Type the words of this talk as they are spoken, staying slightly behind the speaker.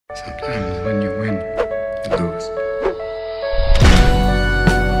Sometimes when you win, you lose.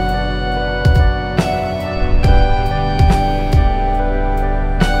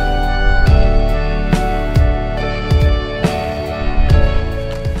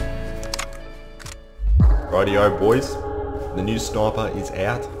 Rightio boys, the new sniper is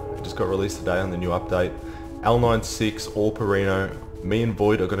out. It just got released today on the new update. L96 AWP. Me and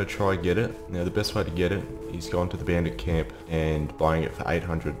Void are going to try and get it. Now the best way to get it is going to the bandit camp and buying it for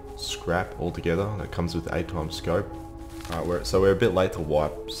 800 scrap altogether. That comes with 8 times scope. Alright, so we're a bit late to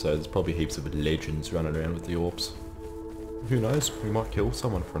wipe, so there's probably heaps of legends running around with the AWPs. Who knows, we might kill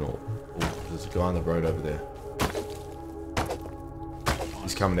someone for an AWP. Oh, there's a guy on the road over there.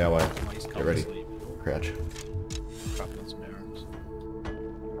 He's coming our way. Get ready. Crouch.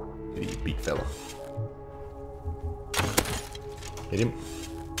 Hey, big fella. Hit him.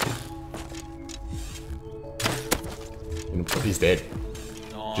 He's dead.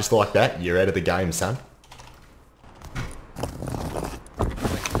 Nice. Just like that, you're out of the game, son.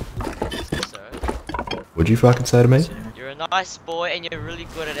 What'd you fucking say to me? You're a nice boy and you're really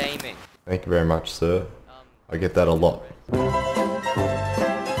good at aiming. Thank you very much, sir. I get that a lot.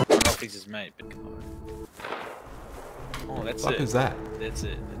 He's his mate, but oh, that's what the fuck is that? That's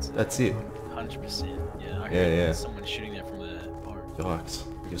it. That's it. 100%. Yeah. Yeah. Someone shooting that from the boat. Yikes.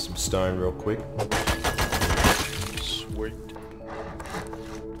 Get some stone real quick. Sweet.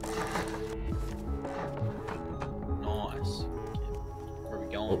 Nice. Where are we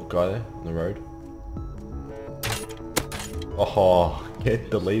going? Oh, guy there on the road. Oh,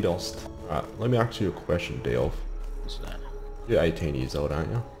 get the lead ost. Alright, let me ask you a question, Delv. What's that? You're 18 years old, aren't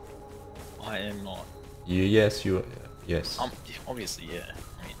you? I am not. Yes. Obviously, yeah.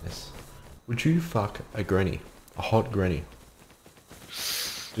 I mean, Yes. Would you fuck a granny? A hot granny?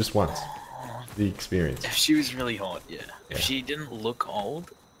 Just once. The experience. if she was really hot, yeah. If she didn't look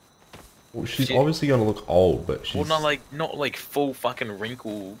old. Well, she's obviously gonna look old, but she's... Well, not like full fucking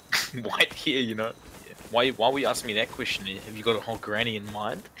wrinkle white hair, you know? Yeah. Why were you asking me that question? Have you got a hot granny in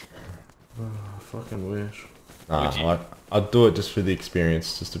mind? Oh, I fucking wish. Nah, I'd do it just for the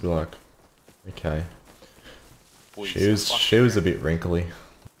experience, just to be like, okay. Boy, She was a bit wrinkly.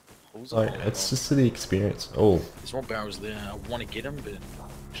 Like, it's just for the experience. Oh. There's more barrels there. I want to get him, but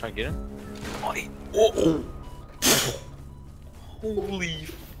should I get him? Oh. Holy.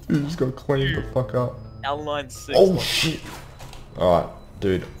 You just got cleaned the fuck up. L96. Oh shit. Alright,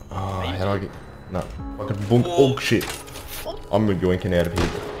 dude. Oh, how do I get... No. Fucking boom. Oh shit. I'm yoinking out of here.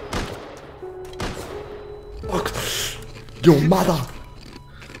 Fuck. Your mother.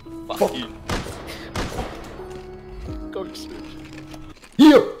 Fuck you. Go switch.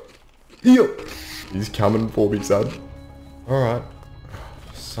 Here. He's coming for me, son. Alright.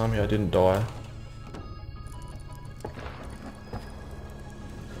 Somehow I didn't die.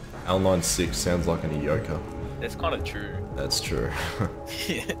 L96 sounds like an Ioka. That's kind of true. That's true.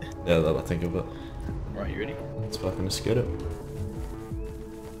 Yeah. Now that I think of it. Right, you ready? Let's fucking just get it.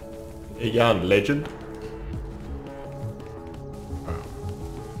 A yarn legend.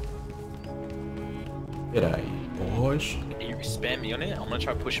 G'day, boys. You spam me on it. I'm gonna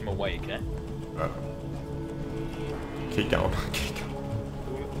try to push him away, okay? Keep going.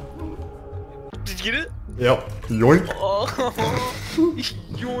 Did you get it? Yep. Yoink. Oh,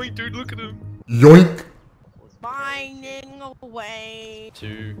 yoink, dude! Look at him. Yoink. Finding a way.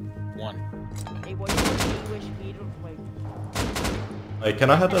 2, 1. Hey, what do you wish me to wait? Hey, can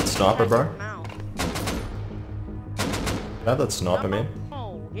I have that sniper, bro? Can I have that sniper, man?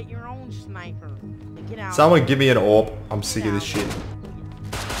 Oh, get your own sniper. Get out. Someone give me an AWP. I'm sick of this shit.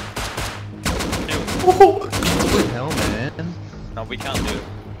 What the hell, man? No, we can't do it.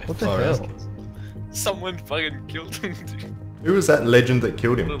 What the hell? Someone fucking killed him, dude. Who was that legend that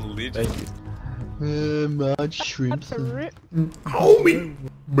killed him? What a legend. Thank you. Marge shrimps. Homie.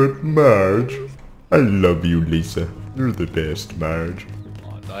 But Marge, I love you, Lisa. You're the best, Marge.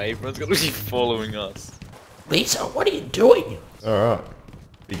 Oh no, everyone's gonna be following us. Lisa, what are you doing? Alright.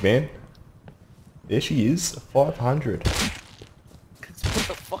 Big man. There she is. 500. What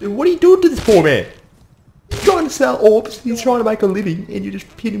the fuck? Dude, what are you doing to this poor man? He's trying to sell AWPs, he's trying to make a living, and you just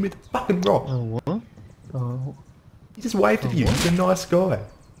hit him with a fucking rock. Oh, what? Oh. He just waved at you. He's a nice guy.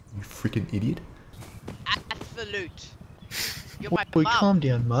 You freaking idiot. Absolute. You're my Boy, mom. calm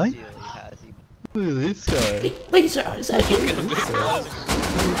down, mate. Look at this guy. Lisa, is that you?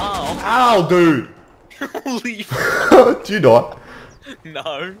 Oh, Ow, dude! holy fuck. Do you not?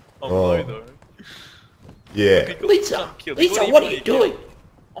 No, I'm low though. Yeah. Lisa, what are you doing?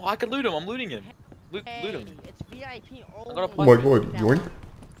 Oh, I can loot him. I'm looting him. Loot him. It's VIP I got a Oh my god, yoink.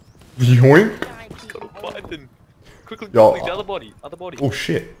 Yoink. Got a Python. Quickly, Yo, the other body. Oh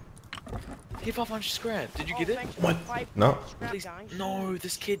shit. Hit 500 scrap. Did you get it? What? No. Please. No,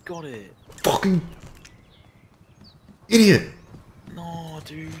 this kid got it. Fucking idiot. No,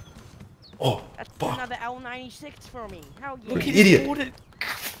 dude. Oh, That's fuck. another L96 for me. How you? Look, idiot. bought it.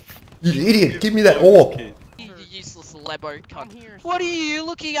 You idiot. Give me that orb. You useless lebo I'm cunt. here. What are you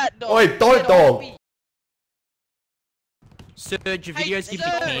looking at, dog? Oi, don't dog. Surge, your videos give me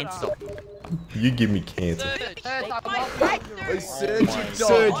cancer. You give me cancer.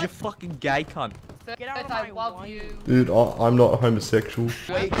 Surge, you fucking gay cunt. Get out of my way. Dude, I'm not homosexual.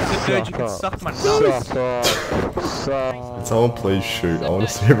 Surge, you can suck my nuts. Can someone please shoot? I want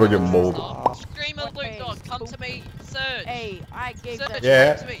to see if I get mauled. Screamer loot, dog. Come to me. Surge. Hey, I gave Surge, that.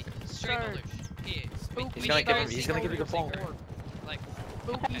 Yeah. come to me. Screamer loot. Here. He's gonna give him. He's gonna give you the phone. Like,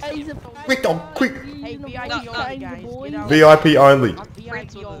 Quick, dog, quick. Hey, VIP only, guys. Get out. VIP only. I'm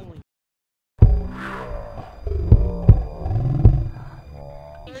VIP only.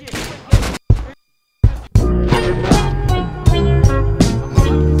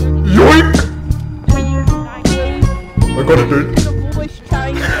 Yoink! I got it, dude.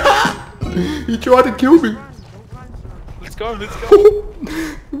 He tried to kill me. Let's go. Let's go.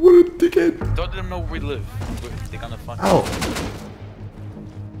 What a dickhead. Don't let them know where we live. They're gonna fuck. Ow.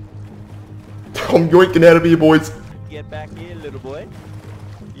 I'm yoinking out of here, boys. Get back here, little boy.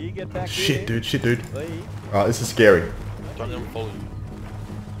 You get back here. Shit, dude. Shit, dude. Oi, Alright, this is scary. Don't let them follow you.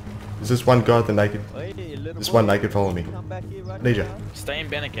 Is this one guy the naked? oi, little This boy. one naked follow me. Come back here right Need ya. now. Stay in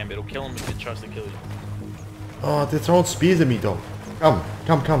banner camp. It'll kill him if it tries to kill you. Oh, they're throwing spears at me, dog. Come.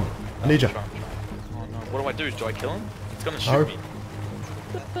 I need ya. Try. Oh no. What do I do? Do I kill him? It's gonna shoot No. me.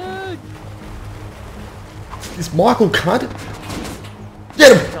 This Michael cunt.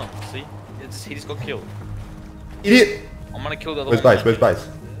 Get him! Kill him. See? He just got killed. Idiot. I'm gonna kill the other Where's one. base? Where's base?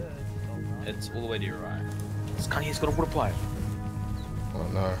 It's all the way to your right. This cunt here's got a water pipe. Oh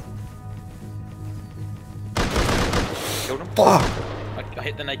no. Killed him. Fuck! I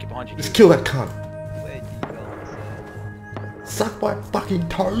hit the naked behind you. Just kill that cunt. Where'd you go, sir? Suck my fucking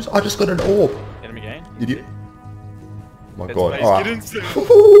toes. I just got an orb. Hit him again. Idiot. My That's god. base. Alright. Get inside.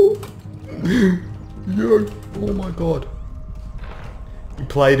 Yo. Oh my god. He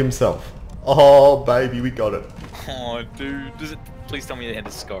played himself. Oh baby, we got it. Oh dude, does it? Please tell me it had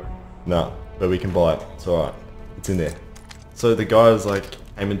a scope. No, but we can buy it. It's alright. It's in there. So the guy was like,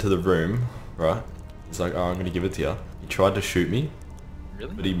 came into the room, right? He's like, oh, I'm gonna give it to you. He tried to shoot me,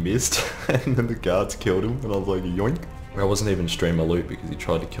 Really? but he missed, and then the guards killed him, and I was like, yoink. I wasn't even streamer loot because he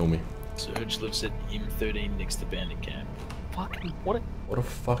tried to kill me. Surge lives at M13 next to bandit camp. Fucking what? What a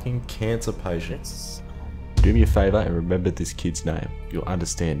fucking cancer patient. That's Do me a favor and remember this kid's name. You'll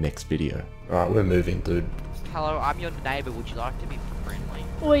understand next video. Alright, we're moving, dude. Hello, I'm your neighbor. Would you like to be friendly?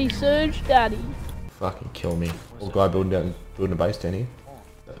 Oi, Surge Daddy. Fucking kill me. Old guy building a base down here.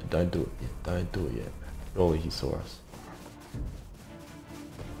 Don't do it yet. Don't do it yet. Surely he saw us.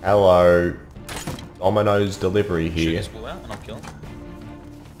 Hello. Domino's delivery shoot here. this wall out and I'll kill him.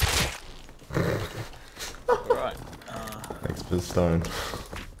 Alright. Thanks for the stone.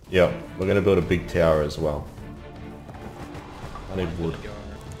 Yeah, we're gonna build a big tower as well. I need wood.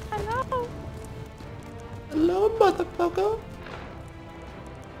 Hello. Hello, motherfucker.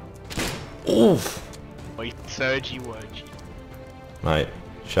 Oof. Oi, Surgy Wurgy. Mate,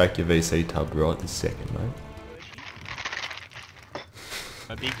 shake your VC tub right this second, mate.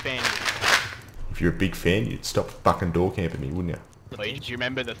 I'm a big fan. If you're a big fan, you'd stop fucking door camping me, wouldn't you? Oi, do you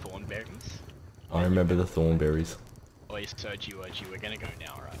remember the Thornberries? I remember the thornberries. Oi, Surgy Wurgy, we're gonna go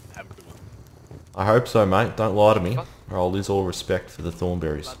now, alright? Have a good one. I hope so, mate. Don't lie to me, or I'll lose all respect for the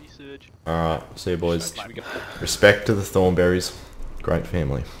thornberries. Love you, Surge. Alright, see you boys. Should we go? Respect to the thornberries. Great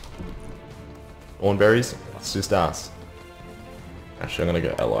family. Thornberries, it's just us. Actually, I'm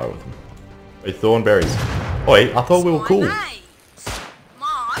gonna go LO with them. Hey, thornberries. Oi, I thought we were cool.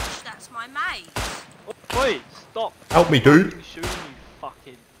 March, that's my mate. Oi, stop Help me, dude. shooting, you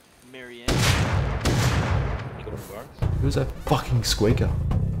fucking Marianne. You got a bar? Who's that fucking squeaker?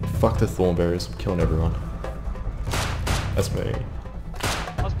 Fuck the thornberries. I'm killing everyone. That's me.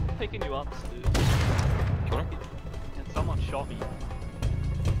 I was picking you up, dude. Kill him? And someone shot me.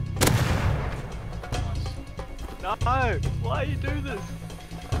 No! Why you do this?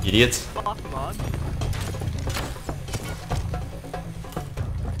 Idiots. Fuck, man.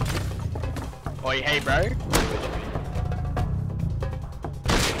 Oi, hey, bro.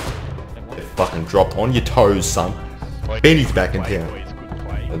 Get fucking dropped on your toes, son. Oi, Benny's back in play, town. boys, good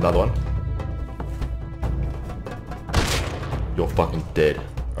play. Another one. You're fucking dead.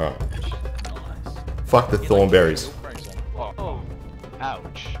 Alright. Nice. Fuck the thornberries. Oh,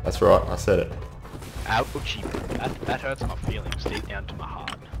 Ouch. That's right, I said it. Ouchie. That hurts my feelings deep down to my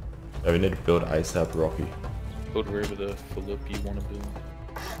heart. Yeah, we need to build ASAP, Rocky. Build wherever the Philip you want to build.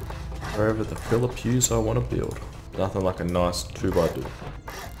 Wherever the Philippines I want to build. Nothing like a nice 2x2.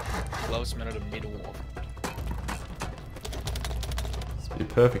 Lowest man at the middle of. It's the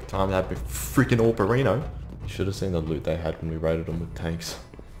perfect time to have a freaking Orperino. You should have seen the loot they had when we raided them with tanks.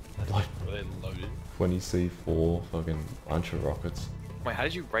 They had like Were they loaded? 20 C4 fucking bunch of rockets. Wait, how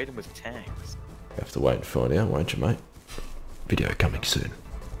did you raid them with tanks? You have to wait and find out, won't you, mate? Video coming soon.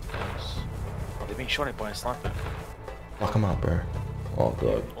 Oh, they're being shot at by a sniper. Lock them up, bro. Oh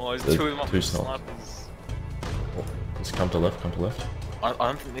god. Oh, there's There's two of them up two with snipers. snipers. Oh, just come to left, come to left. I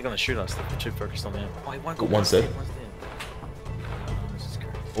don't think they're gonna shoot us. They're too focused on them. Oh, one got One's dead. One's dead. Oh, this is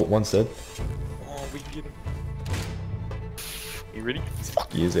crazy. Oh, one's dead. Oh, we get him. You ready?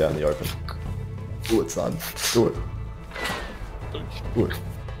 He is out in the open. Do it, son. Do it. Do it.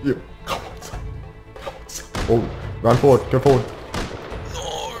 Yeah. Come on, son. Come on, son. Oh, run forward. Go forward.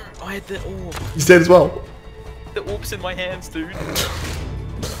 No! I had the orb. He's dead as well. The orb's in my hands, dude.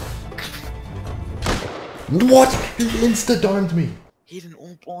 What? He insta-domed me. He had an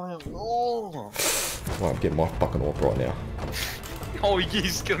orb on him. Oh! Well, I'm getting my fucking orb right now. Oh,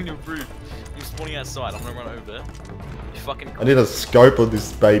 he's got on your roof. I'm spawning outside. I'm gonna run over there. You fucking. I need a scope of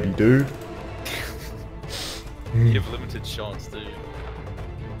this baby, dude. You have limited shots, dude.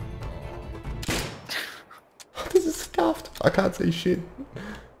 This is scuffed. I can't see shit.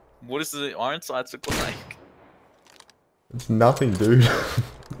 What does the iron sights look like? It's nothing, dude.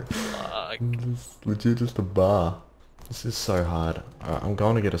 Fuck. It's legit just a bar. This is so hard. Alright, I'm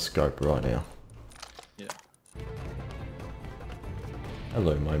going to get a scope right now. Yeah.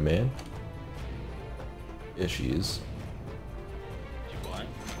 Hello, my man. There she is. Did you buy it?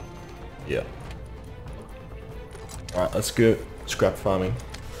 Yeah. Alright, let's go scrap farming.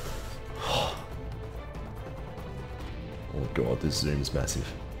 Oh god, this zoom is massive.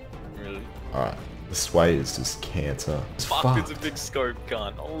 Really? Alright, the sway is just cancer. It's Fuck, it's fucked. a big scope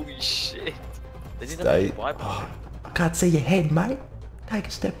gun. Holy shit. They didn't Stay. have a buy button. I can't see your head, mate. Take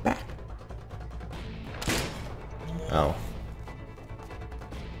a step back. Oh.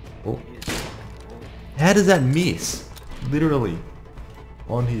 Oh. How does that miss? Literally.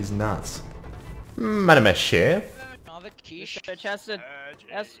 On his nuts. Madam Chef. Another quiche. How's the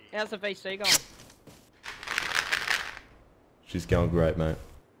VC going? She's going great, mate.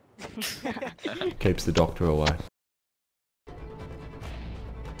 Keeps the doctor away.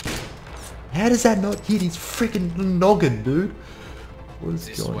 How does that not hit his freaking noggin, dude? What is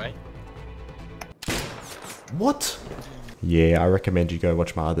This going way. What? Yeah, I recommend you go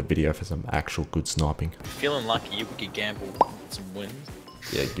watch my other video for some actual good sniping. Feeling lucky we could gamble some wins.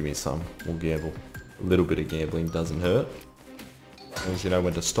 Yeah, give me some. We'll gamble. A little bit of gambling doesn't hurt. As long as you know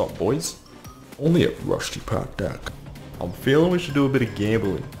when to stop, boys. Only at Rusty Park Duck. I'm feeling we should do a bit of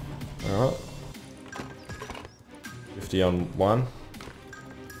gambling. Alright. 50 on 1.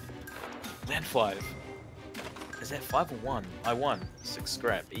 Land 5. Is that 5 or 1? I won. 6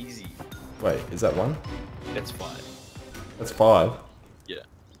 scrap. Easy. Wait, is that 1? That's 5. That's 5. Yeah.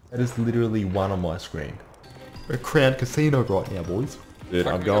 That is literally 1 on my screen. We're at Crown Casino right now, boys. Dude,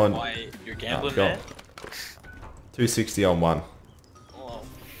 Fuck, I'm we going... gotta buy your gambling, I'm going. man. 260 on 1. Oh,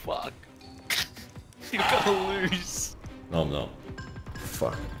 fuck. You're gonna lose. No, I'm not.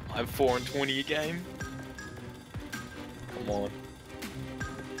 Fuck. I'm 4 and 20 a game. Come on.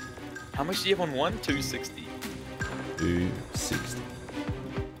 How much do you have on 1? 260. 260.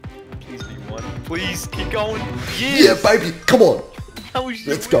 Please be 1. Please, keep going. Yeah, baby! Come on! How much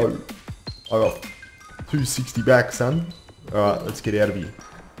Let's go! I got 260 back, son. Alright, let's get out of here.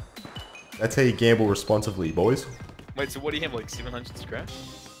 That's how you gamble responsibly, boys. Wait, so what do you have, like 700 scrap?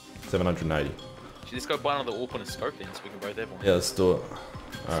 780. Should you just go buy another AWP and a scope then, so we can both have one? Yeah, let's do it.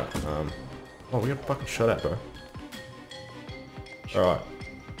 Alright, oh, we got fucking shot at, bro. Alright.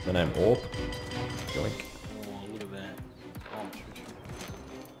 The name AWP. Yoink. Oh, look at that. Oh, true.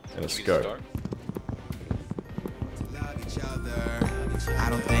 And a Should we scope. start? I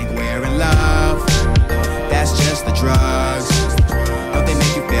don't think we're in love. That's just the drugs.